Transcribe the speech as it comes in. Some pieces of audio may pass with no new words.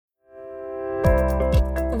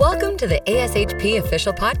to the ASHP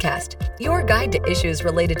Official Podcast, your guide to issues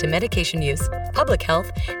related to medication use, public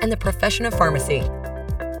health, and the profession of pharmacy.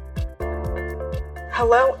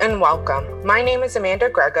 Hello and welcome. My name is Amanda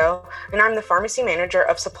Grego, and I'm the Pharmacy Manager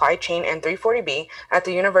of Supply Chain and 340B at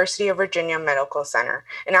the University of Virginia Medical Center,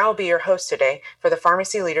 and I will be your host today for the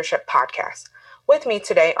Pharmacy Leadership Podcast. With me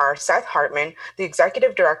today are Seth Hartman, the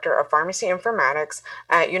Executive Director of Pharmacy Informatics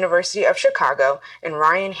at University of Chicago, and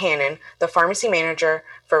Ryan Hannon, the Pharmacy Manager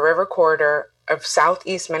for River Corridor of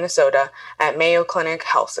Southeast Minnesota at Mayo Clinic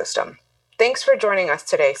Health System. Thanks for joining us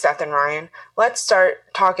today, Seth and Ryan. Let's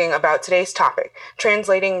start talking about today's topic,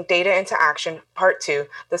 Translating Data into Action, Part 2,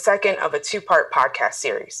 the second of a two-part podcast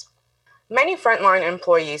series. Many frontline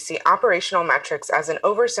employees see operational metrics as an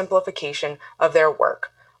oversimplification of their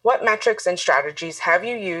work. What metrics and strategies have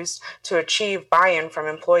you used to achieve buy-in from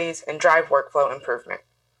employees and drive workflow improvement?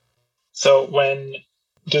 So when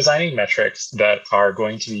designing metrics that are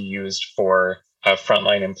going to be used for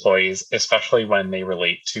frontline employees, especially when they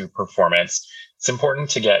relate to performance, it's important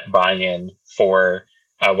to get buy-in for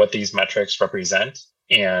what these metrics represent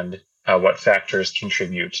and what factors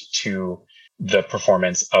contribute to the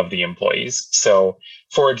performance of the employees. So,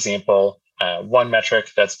 for example, one metric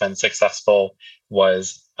that's been successful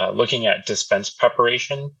was looking at dispense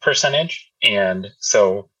preparation percentage. And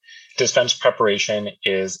so dispense preparation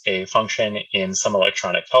is a function in some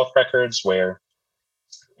electronic health records where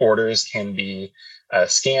orders can be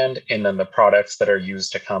scanned, and then the products that are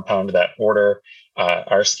used to compound that order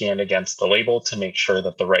are scanned against the label to make sure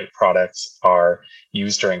that the right products are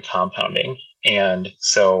used during compounding. And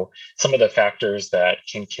so some of the factors that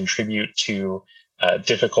can contribute to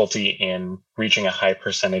difficulty in reaching a high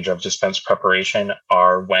percentage of dispense preparation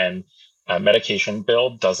are when a medication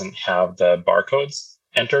bill doesn't have the barcodes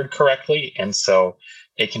entered correctly. And so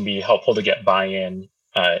it can be helpful to get buy-in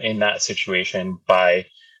in that situation by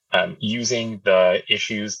using the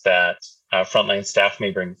issues that frontline staff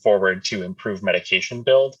may bring forward to improve medication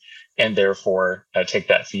build, and therefore take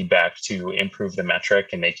that feedback to improve the metric,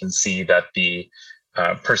 and they can see that the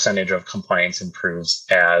percentage of compliance improves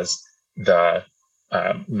as the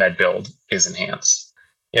med build is enhanced.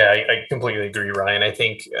 Yeah, I completely agree, Ryan. I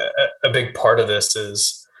think a big part of this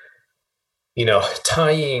is,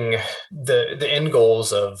 tying the end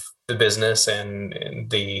goals of the business and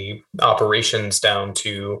the operations down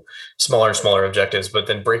to smaller and smaller objectives, but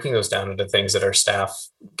then breaking those down into things that our staff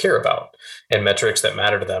care about and metrics that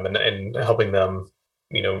matter to them, and helping them,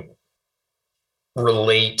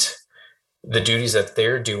 relate the duties that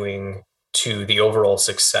they're doing to the overall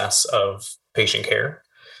success of patient care.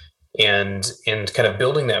 And kind of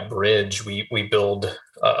building that bridge, we build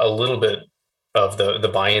a little bit of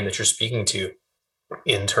the buy-in that you're speaking to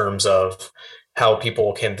in terms of how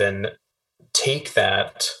people can then take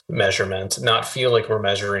that measurement, not feel like we're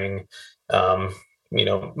measuring,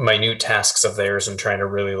 minute tasks of theirs and trying to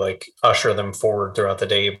really usher them forward throughout the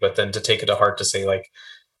day, but then to take it to heart to say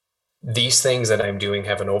these things that I'm doing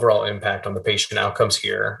have an overall impact on the patient outcomes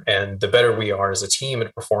here. And the better we are as a team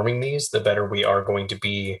at performing these, the better we are going to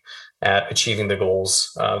be at achieving the goals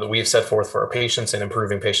that we've set forth for our patients and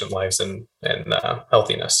improving patient lives and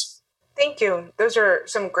healthiness. Thank you. Those are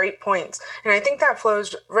some great points. And I think that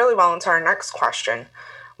flows really well into our next question.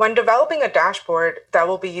 When developing a dashboard that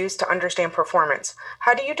will be used to understand performance,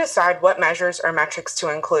 how do you decide what measures or metrics to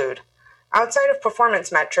include? Outside of performance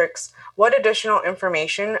metrics, what additional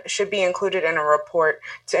information should be included in a report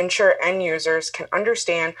to ensure end users can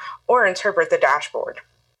understand or interpret the dashboard?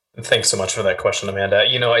 Thanks so much for that question, Amanda.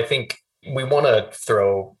 I think we want to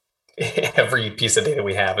throw every piece of data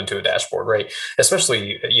we have into a dashboard, right?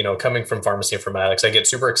 Especially, coming from pharmacy informatics, I get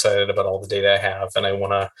super excited about all the data I have, and I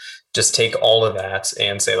want to just take all of that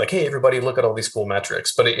and say hey, everybody, look at all these cool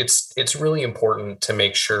metrics. But it's really important to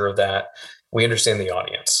make sure that we understand the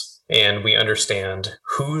audience. And we understand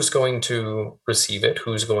who's going to receive it,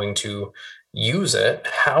 who's going to use it,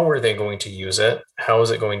 how are they going to use it, how is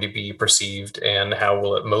it going to be perceived, and how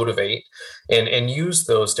will it motivate, and use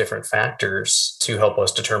those different factors to help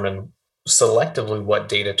us determine selectively what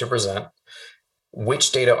data to present,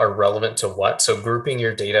 which data are relevant to what. So grouping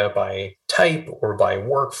your data by type or by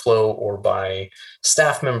workflow or by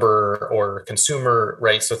staff member or consumer,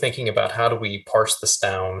 right? So thinking about how do we parse this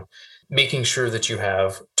down, making sure that you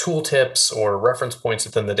have tooltips or reference points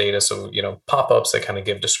within the data. So, pop-ups that kind of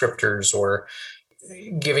give descriptors, or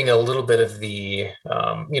giving a little bit of the,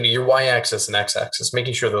 your y-axis and x-axis,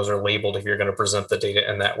 making sure those are labeled if you're going to present the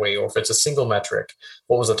data in that way. Or if it's a single metric,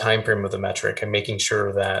 what was the time frame of the metric, and making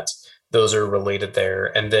sure that those are related there.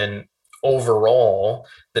 And then overall,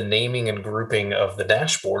 the naming and grouping of the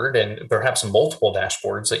dashboard and perhaps multiple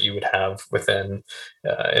dashboards that you would have within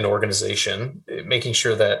an organization, making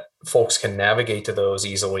sure that folks can navigate to those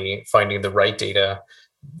easily, finding the right data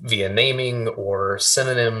via naming or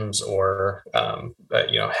synonyms or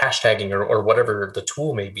hashtagging or whatever the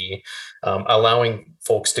tool may be, allowing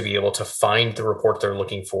folks to be able to find the report they're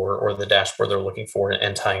looking for or the dashboard they're looking for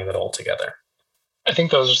and tying that all together. I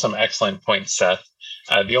think those are some excellent points, Seth.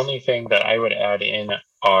 The only thing that I would add in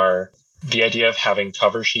are the idea of having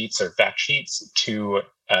cover sheets or fact sheets to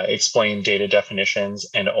explain data definitions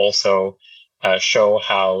and also show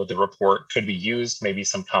how the report could be used, maybe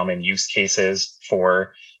some common use cases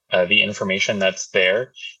for the information that's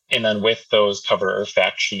there. And then with those cover or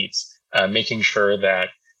fact sheets, making sure that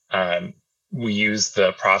we use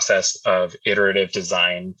the process of iterative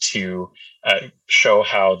design to show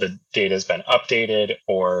how the data has been updated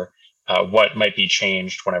or what might be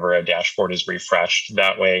changed whenever a dashboard is refreshed.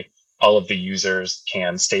 That way, all of the users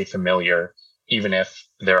can stay familiar, even if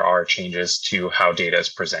there are changes to how data is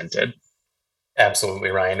presented. Absolutely,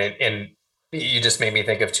 Ryan. And you just made me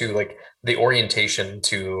think of too, like the orientation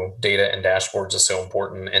to data and dashboards is so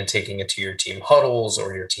important, and taking it to your team huddles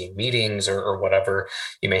or your team meetings or whatever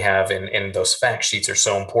you may have. And those fact sheets are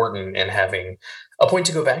so important, and having a point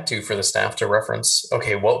to go back to for the staff to reference,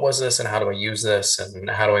 okay, what was this and how do I use this and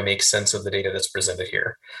how do I make sense of the data that's presented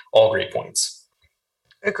here? All great points.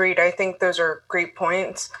 Agreed. I think those are great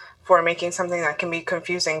points for making something that can be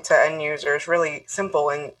confusing to end users really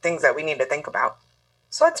simple and things that we need to think about.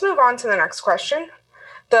 So let's move on to the next question.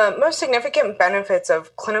 The most significant benefits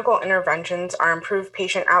of clinical interventions are improved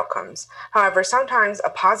patient outcomes. However, sometimes a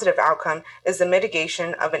positive outcome is the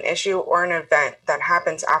mitigation of an issue or an event that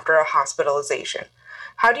happens after a hospitalization.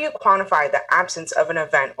 How do you quantify the absence of an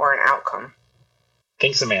event or an outcome?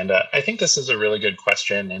 Thanks, Amanda. I think this is a really good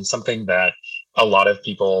question and something that a lot of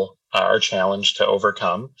people are challenged to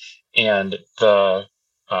overcome. And the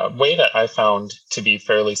way that I found to be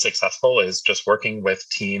fairly successful is just working with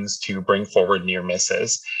teams to bring forward near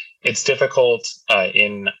misses. It's difficult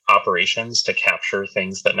in operations to capture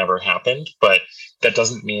things that never happened, but that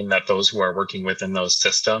doesn't mean that those who are working within those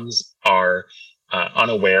systems are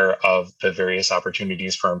unaware of the various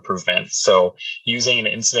opportunities for improvement. So using an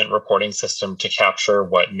incident reporting system to capture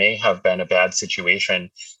what may have been a bad situation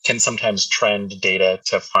can sometimes trend data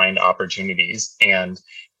to find opportunities. And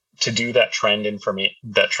to do that trending,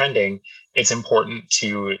 it's important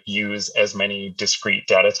to use as many discrete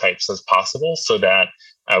data types as possible so that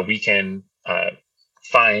we can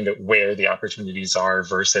find where the opportunities are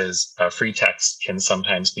versus free text can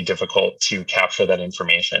sometimes be difficult to capture that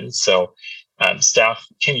information. So staff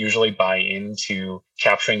can usually buy into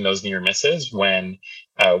capturing those near misses when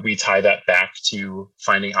we tie that back to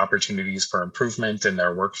finding opportunities for improvement in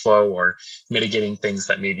their workflow or mitigating things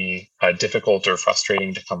that may be difficult or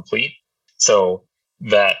frustrating to complete. So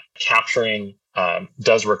that capturing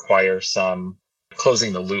does require some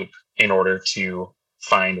closing the loop in order to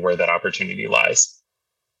find where that opportunity lies.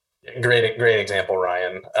 Great example,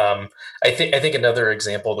 Ryan. I think another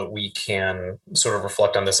example that we can sort of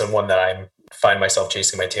reflect on this, and one that I find myself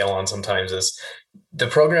chasing my tail on sometimes, is the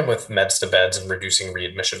program with Meds to Beds and reducing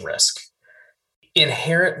readmission risk.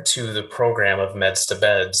 Inherent to the program of Meds to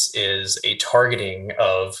Beds is a targeting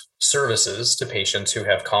of services to patients who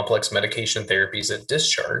have complex medication therapies at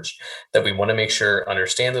discharge that we want to make sure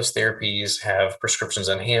understand those therapies, have prescriptions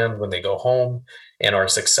in hand when they go home, and are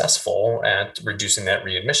successful at reducing that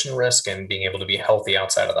readmission risk and being able to be healthy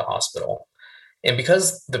outside of the hospital. And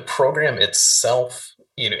because the program itself,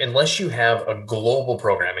 unless you have a global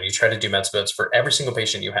program and you try to do Meds to Beds for every single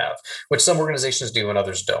patient you have, which some organizations do and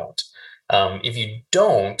others don't, if you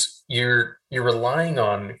don't, you're relying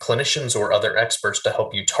on clinicians or other experts to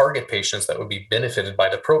help you target patients that would be benefited by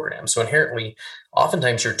the program. So inherently,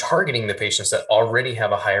 oftentimes you're targeting the patients that already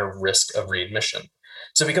have a higher risk of readmission.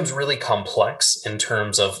 So it becomes really complex in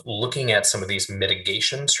terms of looking at some of these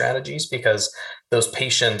mitigation strategies because those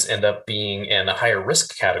patients end up being in a higher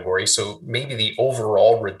risk category. So maybe the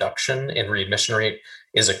overall reduction in readmission rate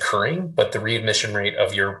is occurring, but the readmission rate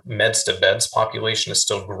of your Meds to Beds population is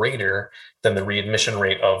still greater than the readmission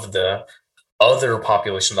rate of the other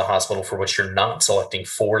population of the hospital for which you're not selecting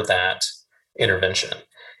for that intervention.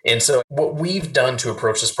 And so what we've done to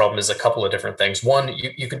approach this problem is a couple of different things. One,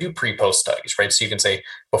 you can do pre-post studies, right? So you can say,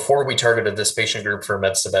 before we targeted this patient group for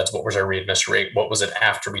Meds to Beds, what was our readmission rate? What was it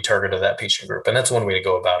after we targeted that patient group? And that's one way to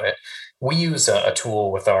go about it. We use a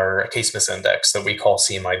tool with our case miss index that we call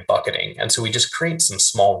CMI bucketing. And so we just create some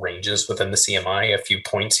small ranges within the CMI, a few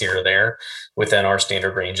points here or there within our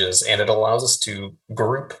standard ranges. And it allows us to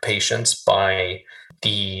group patients by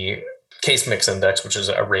the case mix index, which is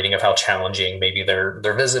a rating of how challenging maybe their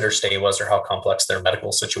visit or stay was, or how complex their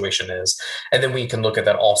medical situation is. And then we can look at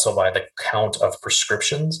that also by the count of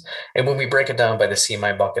prescriptions. And when we break it down by the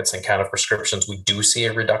CMI buckets and count of prescriptions, we do see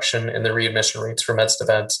a reduction in the readmission rates for meds to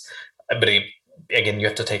beds. But again, you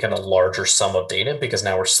have to take in a larger sum of data because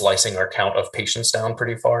now we're slicing our count of patients down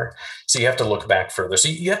pretty far. So you have to look back further. So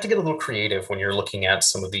you have to get a little creative when you're looking at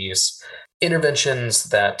some of these interventions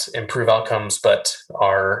that improve outcomes, but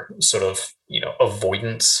are sort of,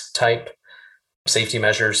 avoidance type safety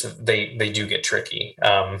measures. They do get tricky.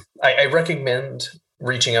 I recommend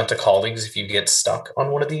reaching out to colleagues if you get stuck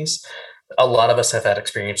on one of these. A lot of us have had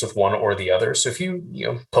experience with one or the other. So if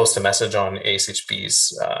you post a message on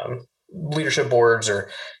ASHP's leadership boards, or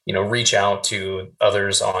reach out to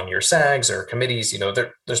others on your SAGs or committees,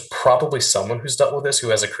 there's probably someone who's dealt with this who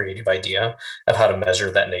has a creative idea of how to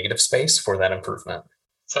measure that negative space for that improvement.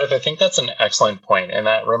 So I think that's an excellent point, and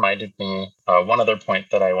that reminded me one other point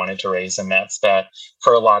that I wanted to raise, and that's that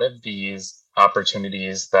for a lot of these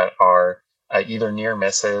opportunities that are either near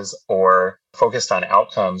misses or focused on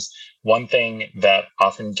outcomes, one thing that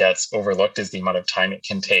often gets overlooked is the amount of time it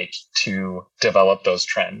can take to develop those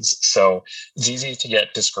trends. So it's easy to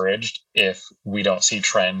get discouraged if we don't see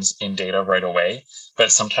trends in data right away.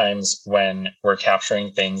 But sometimes when we're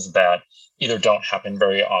capturing things that either don't happen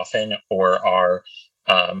very often or are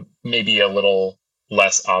maybe a little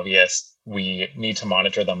less obvious, we need to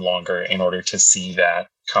monitor them longer in order to see that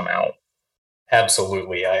come out.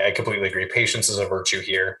 Absolutely. I completely agree. Patience is a virtue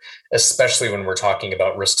here, especially when we're talking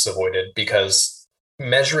about risks avoided, because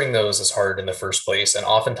measuring those is hard in the first place. And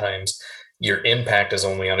oftentimes your impact is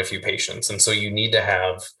only on a few patients. And so you need to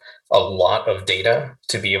have a lot of data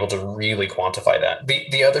to be able to really quantify that.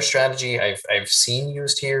 The other strategy I've seen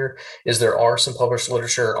used here is there are some published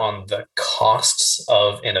literature on the costs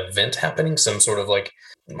of an event happening. Some sort of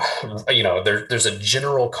there's a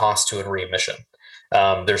general cost to a readmission.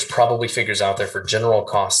 There's probably figures out there for general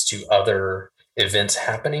costs to other events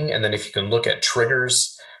happening. And then if you can look at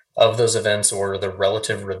triggers of those events or the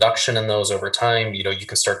relative reduction in those over time, you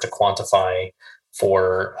can start to quantify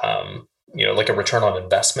for, like a return on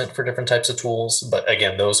investment for different types of tools. But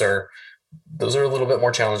again, those are a little bit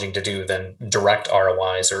more challenging to do than direct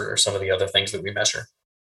ROIs or some of the other things that we measure.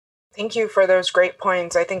 Thank you for those great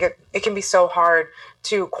points. I think it can be so hard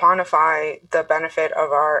to quantify the benefit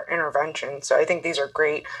of our intervention. So I think these are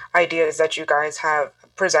great ideas that you guys have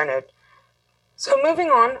presented. So moving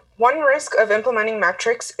on, one risk of implementing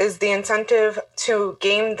metrics is the incentive to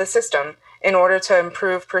game the system in order to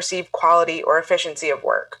improve perceived quality or efficiency of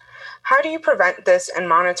work. How do you prevent this and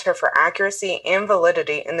monitor for accuracy and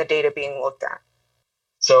validity in the data being looked at?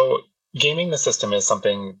 So gaming the system is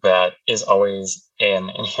something that is always an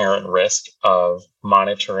inherent risk of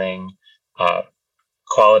monitoring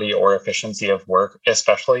quality or efficiency of work,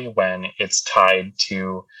 especially when it's tied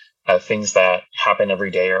to things that happen every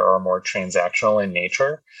day or are more transactional in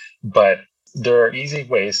nature. But there are easy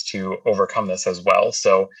ways to overcome this as well.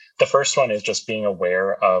 So the first one is just being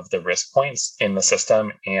aware of the risk points in the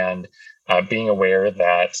system and being aware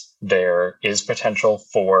that there is potential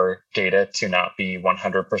for data to not be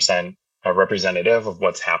 100% representative of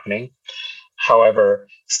what's happening. However,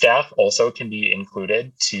 staff also can be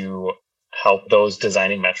included to help those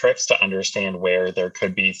designing metrics to understand where there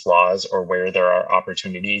could be flaws or where there are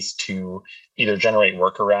opportunities to either generate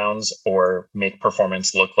workarounds or make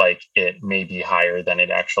performance look like it may be higher than it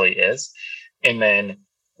actually is. And then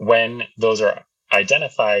when those are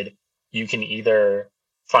identified, you can either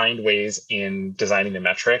find ways in designing the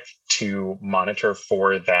metric to monitor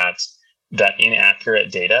for that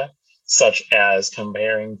inaccurate data, such as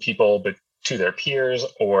comparing people to their peers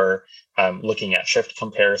or looking at shift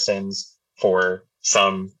comparisons for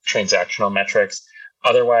some transactional metrics.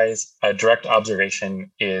 Otherwise, a direct observation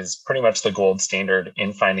is pretty much the gold standard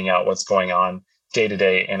in finding out what's going on day to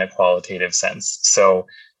day in a qualitative sense. So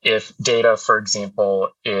if data, for example,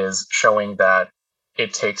 is showing that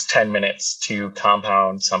it takes 10 minutes to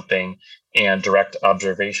compound something and direct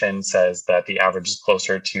observation says that the average is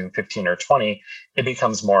closer to 15 or 20, it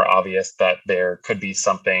becomes more obvious that there could be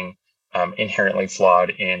something inherently flawed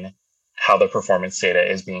in how the performance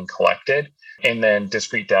data is being collected. And then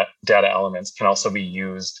discrete data elements can also be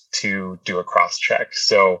used to do a cross-check.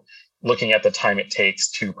 So looking at the time it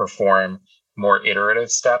takes to perform more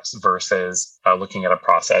iterative steps versus looking at a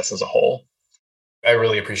process as a whole. I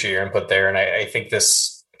really appreciate your input there. And I think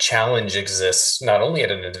this challenge exists not only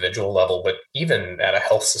at an individual level, but even at a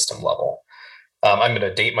health system level. I'm going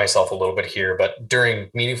to date myself a little bit here, but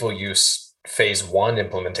during meaningful use phase 1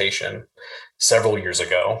 implementation several years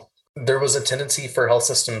ago, there was a tendency for health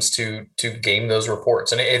systems to game those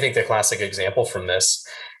reports. And I think the classic example from this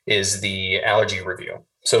is the allergy review.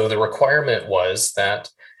 So the requirement was that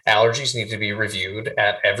allergies need to be reviewed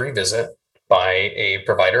at every visit by a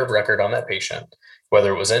provider of record on that patient,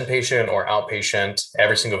 whether it was inpatient or outpatient.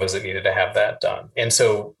 Every single visit needed to have that done. And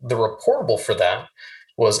so the reportable for that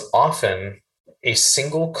was often a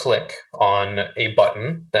single click on a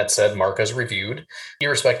button that said mark as reviewed,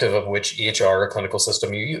 irrespective of which EHR or clinical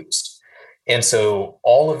system you used. And so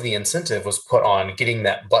all of the incentive was put on getting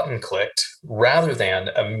that button clicked rather than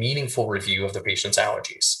a meaningful review of the patient's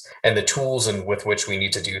allergies and the tools and with which we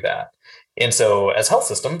need to do that. And so as health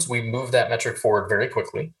systems, we moved that metric forward very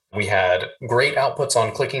quickly. We had great outputs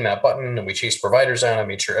on clicking that button, and we chased providers down and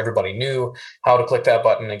made sure everybody knew how to click that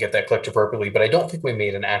button and get that clicked appropriately. But I don't think we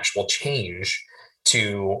made an actual change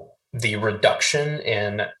to the reduction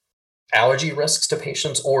in allergy risks to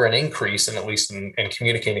patients or an increase in, at least in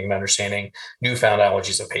communicating and understanding newfound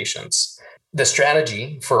allergies of patients. The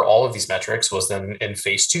strategy for all of these metrics was then in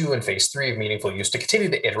phase 2 and phase 3 of meaningful use to continue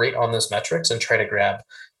to iterate on those metrics and try to grab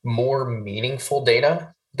more meaningful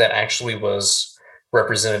data that actually was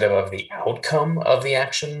representative of the outcome of the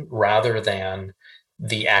action rather than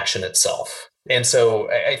the action itself. And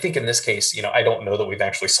so I think in this case, I don't know that we've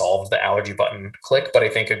actually solved the allergy button click, but I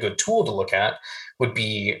think a good tool to look at would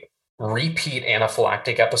be repeat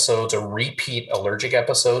anaphylactic episodes or repeat allergic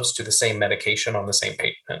episodes to the same medication on the same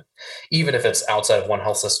patient, even if it's outside of one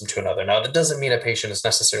health system to another. Now, that doesn't mean a patient is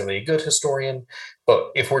necessarily a good historian, but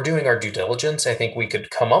if we're doing our due diligence, I think we could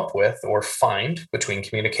come up with or find between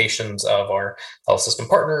communications of our health system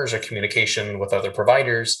partners or communication with other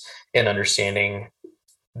providers and understanding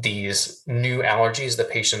these new allergies that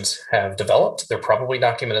patients have developed. They're probably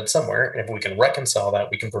documented somewhere. And if we can reconcile that,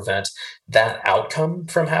 we can prevent that outcome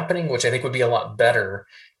from happening, which I think would be a lot better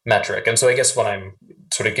metric. And so I guess when I'm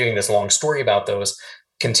sort of giving this long story about those,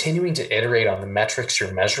 continuing to iterate on the metrics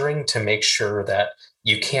you're measuring to make sure that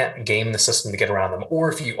you can't game the system to get around them.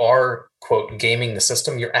 Or if you are, quote, gaming the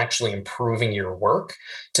system, you're actually improving your work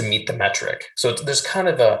to meet the metric. So there's kind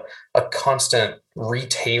of a constant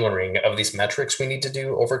retailoring of these metrics we need to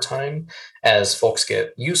do over time as folks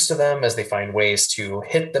get used to them, as they find ways to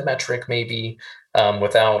hit the metric maybe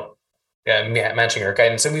without matching our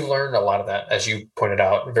guidance. And we learned a lot of that, as you pointed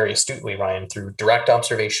out very astutely, Ryan, through direct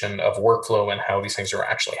observation of workflow and how these things are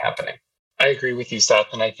actually happening. I agree with you,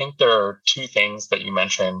 Seth. And I think there are two things that you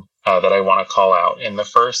mentioned that I want to call out. And the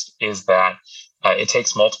first is that it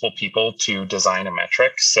takes multiple people to design a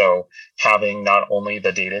metric. So having not only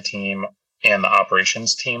the data team and the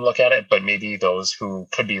operations team look at it, but maybe those who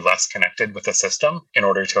could be less connected with the system in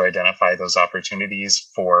order to identify those opportunities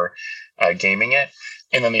for gaming it.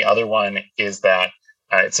 And then the other one is that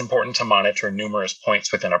it's important to monitor numerous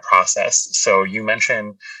points within a process. So you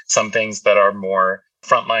mentioned some things that are more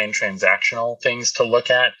frontline transactional things to look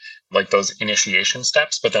at, like those initiation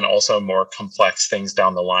steps, but then also more complex things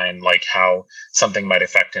down the line, like how something might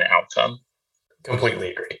affect an outcome. Completely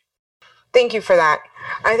agree. Thank you for that.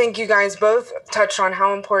 I think you guys both touched on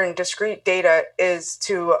how important discrete data is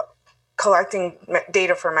to collecting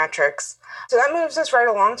data for metrics. So that moves us right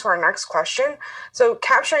along to our next question. So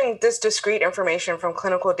capturing this discrete information from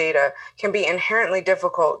clinical data can be inherently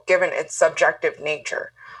difficult given its subjective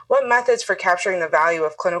nature. What methods for capturing the value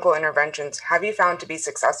of clinical interventions have you found to be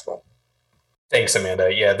successful? Thanks,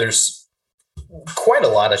 Amanda. Yeah, there's quite a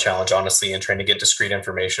lot of challenge, honestly, in trying to get discrete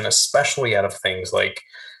information, especially out of things like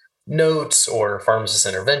notes or pharmacist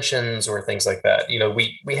interventions or things like that.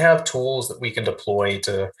 We have tools that we can deploy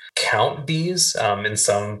to count these in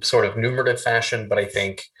some sort of numerative fashion, but I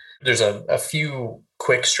think there's a few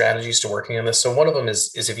quick strategies to working on this. So one of them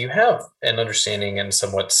is if you have an understanding and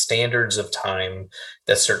somewhat standards of time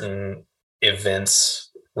that certain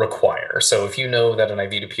events require. So if you know that an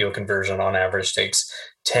IV to PO conversion on average takes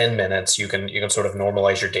 10 minutes, you can sort of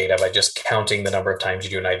normalize your data by just counting the number of times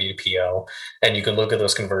you do an IV to PO. And you can look at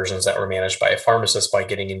those conversions that were managed by a pharmacist by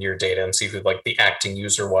getting into your data and see who like the acting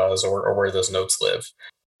user was or where those notes live.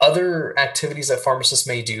 Other activities that pharmacists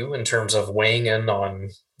may do in terms of weighing in on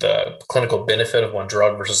the clinical benefit of one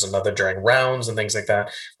drug versus another during rounds and things like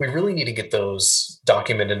that, we really need to get those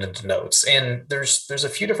documented into notes. And there's a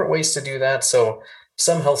few different ways to do that. So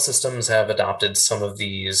some health systems have adopted some of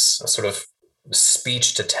these sort of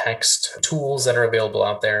speech to text tools that are available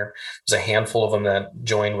out there. There's a handful of them that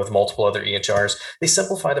join with multiple other EHRs. They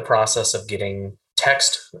simplify the process of getting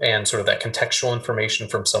text and sort of that contextual information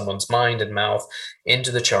from someone's mind and mouth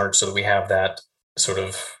into the chart so that we have that sort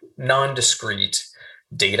of non-discrete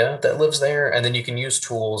data that lives there. And then you can use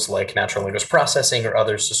tools like natural language processing or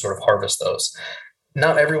others to sort of harvest those.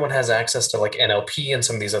 not everyone has access to like NLP and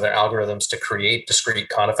some of these other algorithms to create discrete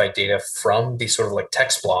codified data from these sort of like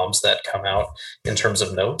text blobs that come out in terms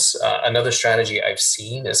of notes. Another strategy I've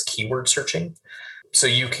seen is keyword searching. So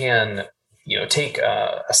you can, take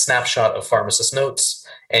a snapshot of pharmacist notes,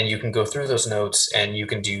 and you can go through those notes and you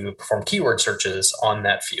can perform keyword searches on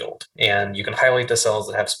that field. And you can highlight the cells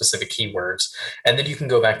that have specific keywords. And then you can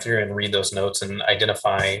go back through and read those notes and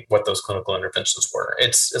identify what those clinical interventions were.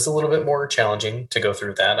 It's a little bit more challenging to go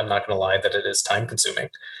through that. I'm not going to lie that it is time consuming.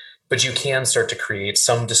 But you can start to create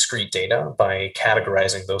some discrete data by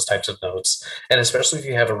categorizing those types of notes. And especially if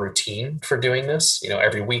you have a routine for doing this,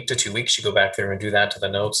 every week to 2 weeks, you go back there and do that to the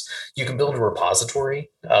notes. You can build a repository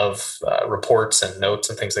of reports and notes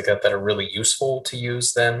and things like that that are really useful to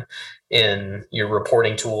use then in your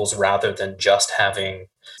reporting tools, rather than just having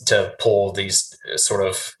to pull these sort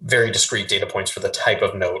of very discrete data points for the type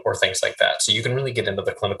of note or things like that. So you can really get into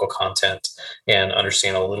the clinical content and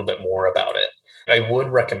understand a little bit more about it. I would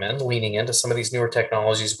recommend leaning into some of these newer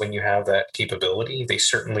technologies when you have that capability. They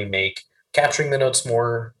certainly make capturing the notes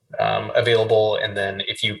more available. And then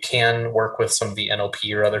if you can work with some of the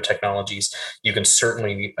NLP or other technologies, you can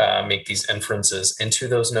certainly make these inferences into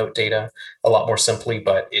those note data a lot more simply,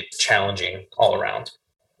 but it's challenging all around.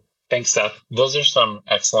 Thanks, Seth. Those are some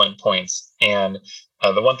excellent points. And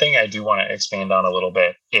the one thing I do want to expand on a little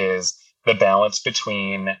bit is the balance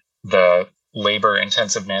between the labor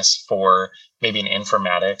intensiveness for maybe an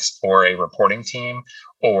informatics or a reporting team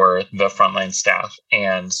or the frontline staff.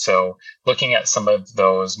 And so looking at some of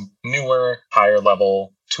those newer, higher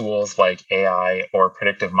level tools like AI or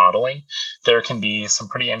predictive modeling, there can be some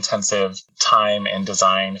pretty intensive time and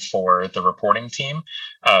design for the reporting team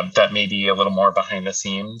that may be a little more behind the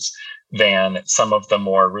scenes than some of the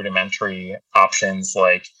more rudimentary options,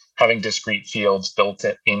 like having discrete fields built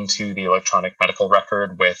into the electronic medical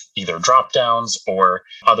record with either drop downs or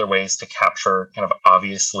other ways to capture kind of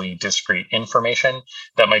obviously discrete information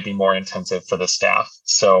that might be more intensive for the staff.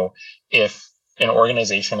 So if an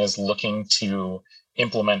organization is looking to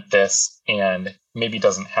implement this and maybe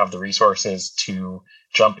doesn't have the resources to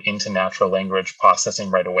jump into natural language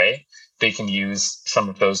processing right away, they can use some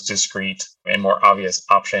of those discrete and more obvious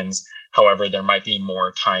options. However, there might be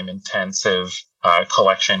more time intensive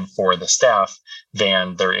collection for the staff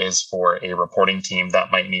than there is for a reporting team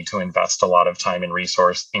that might need to invest a lot of time and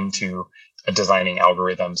resource into designing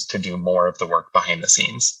algorithms to do more of the work behind the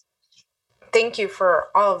scenes. Thank you for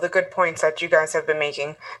all of the good points that you guys have been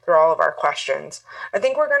making through all of our questions. I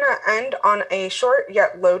think we're going to end on a short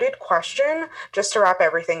yet loaded question just to wrap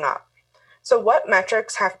everything up. So what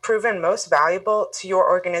metrics have proven most valuable to your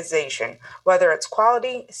organization, whether it's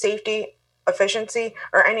quality, safety, efficiency,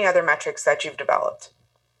 or any other metrics that you've developed?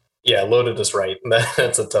 Yeah, loaded is right.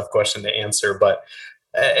 That's a tough question to answer. But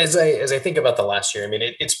as I think about the last year, I mean,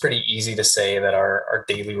 it's pretty easy to say that our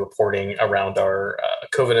daily reporting around our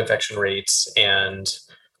COVID infection rates and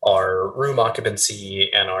our room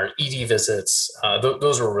occupancy and our ED visits,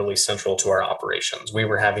 those were really central to our operations. We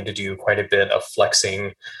were having to do quite a bit of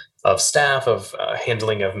flexing of staff, of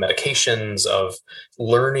handling of medications, of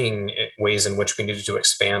learning ways in which we needed to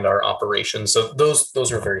expand our operations. So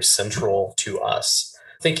those are very central to us.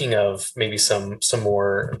 Thinking of maybe some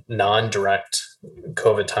more non-direct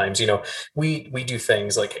COVID times, we do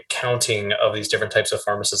things like counting of these different types of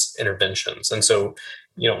pharmacist interventions. And so,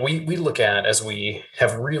 we look at, as we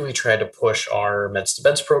have really tried to push our meds to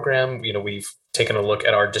beds program, we've taken a look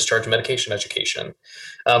at our discharge medication education.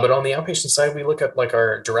 But on the outpatient side, we look at like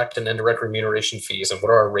our direct and indirect remuneration fees and what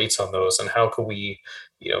are our rates on those and how could we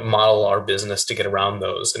model our business to get around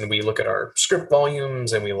those. And we look at our script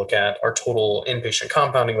volumes and we look at our total inpatient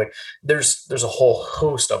compounding. Like there's a whole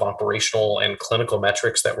host of operational and clinical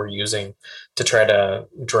metrics that we're using to try to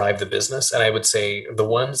drive the business. And I would say the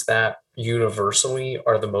ones that universally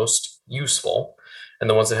are the most useful and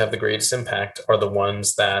the ones that have the greatest impact are the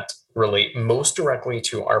ones that relate most directly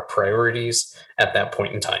to our priorities at that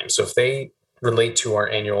point in time. So if they relate to our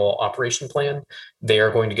annual operation plan, they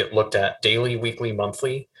are going to get looked at daily, weekly,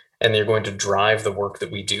 monthly, and they're going to drive the work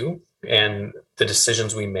that we do and the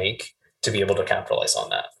decisions we make to be able to capitalize on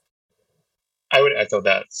that. I would echo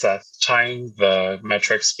that, Seth. Tying the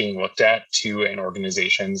metrics being looked at to an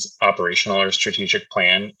organization's operational or strategic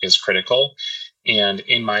plan is critical. And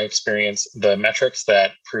in my experience, the metrics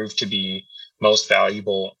that prove to be most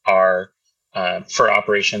valuable are, for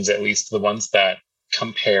operations, at least the ones that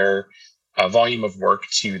compare volume of work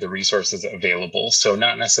to the resources available. So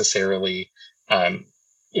not necessarily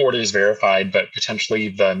orders verified, but potentially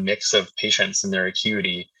the mix of patients and their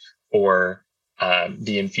acuity, or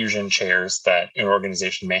the infusion chairs that an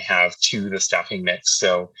organization may have to the staffing mix.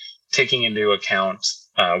 So taking into account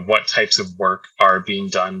what types of work are being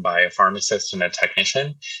done by a pharmacist and a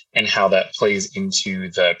technician, and how that plays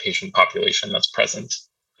into the patient population that's present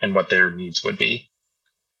and what their needs would be.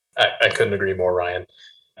 I couldn't agree more, Ryan.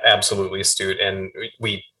 Absolutely astute. And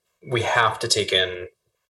we have to take in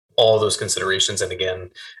all those considerations. And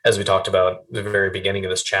again, as we talked about at the very beginning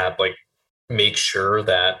of this chat, like make sure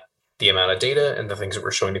that the amount of data and the things that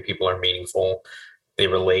we're showing to people are meaningful, they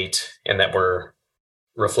relate, and that we're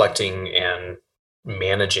reflecting and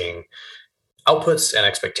managing outputs and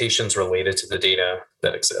expectations related to the data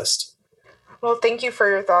that exist. Well, thank you for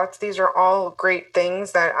your thoughts. These are all great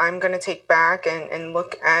things that I'm going to take back and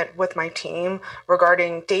look at with my team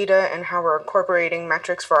regarding data and how we're incorporating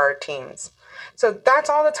metrics for our teams. So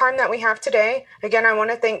that's all the time that we have today. Again, I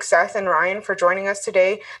want to thank Seth and Ryan for joining us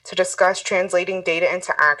today to discuss translating data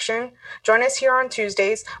into action. Join us here on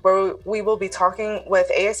Tuesdays, where we will be talking with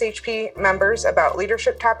ASHP members about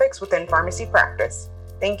leadership topics within pharmacy practice.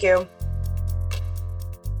 Thank you.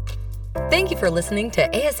 Thank you for listening to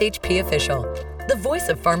ASHP Official, the voice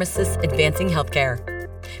of pharmacists advancing healthcare.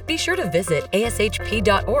 Be sure to visit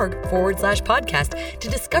ashp.org/podcast to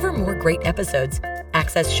discover more great episodes,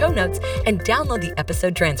 access show notes, and download the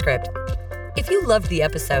episode transcript. If you loved the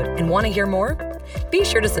episode and want to hear more, be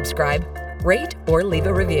sure to subscribe, rate, or leave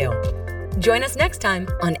a review. Join us next time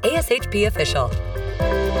on ASHP Official.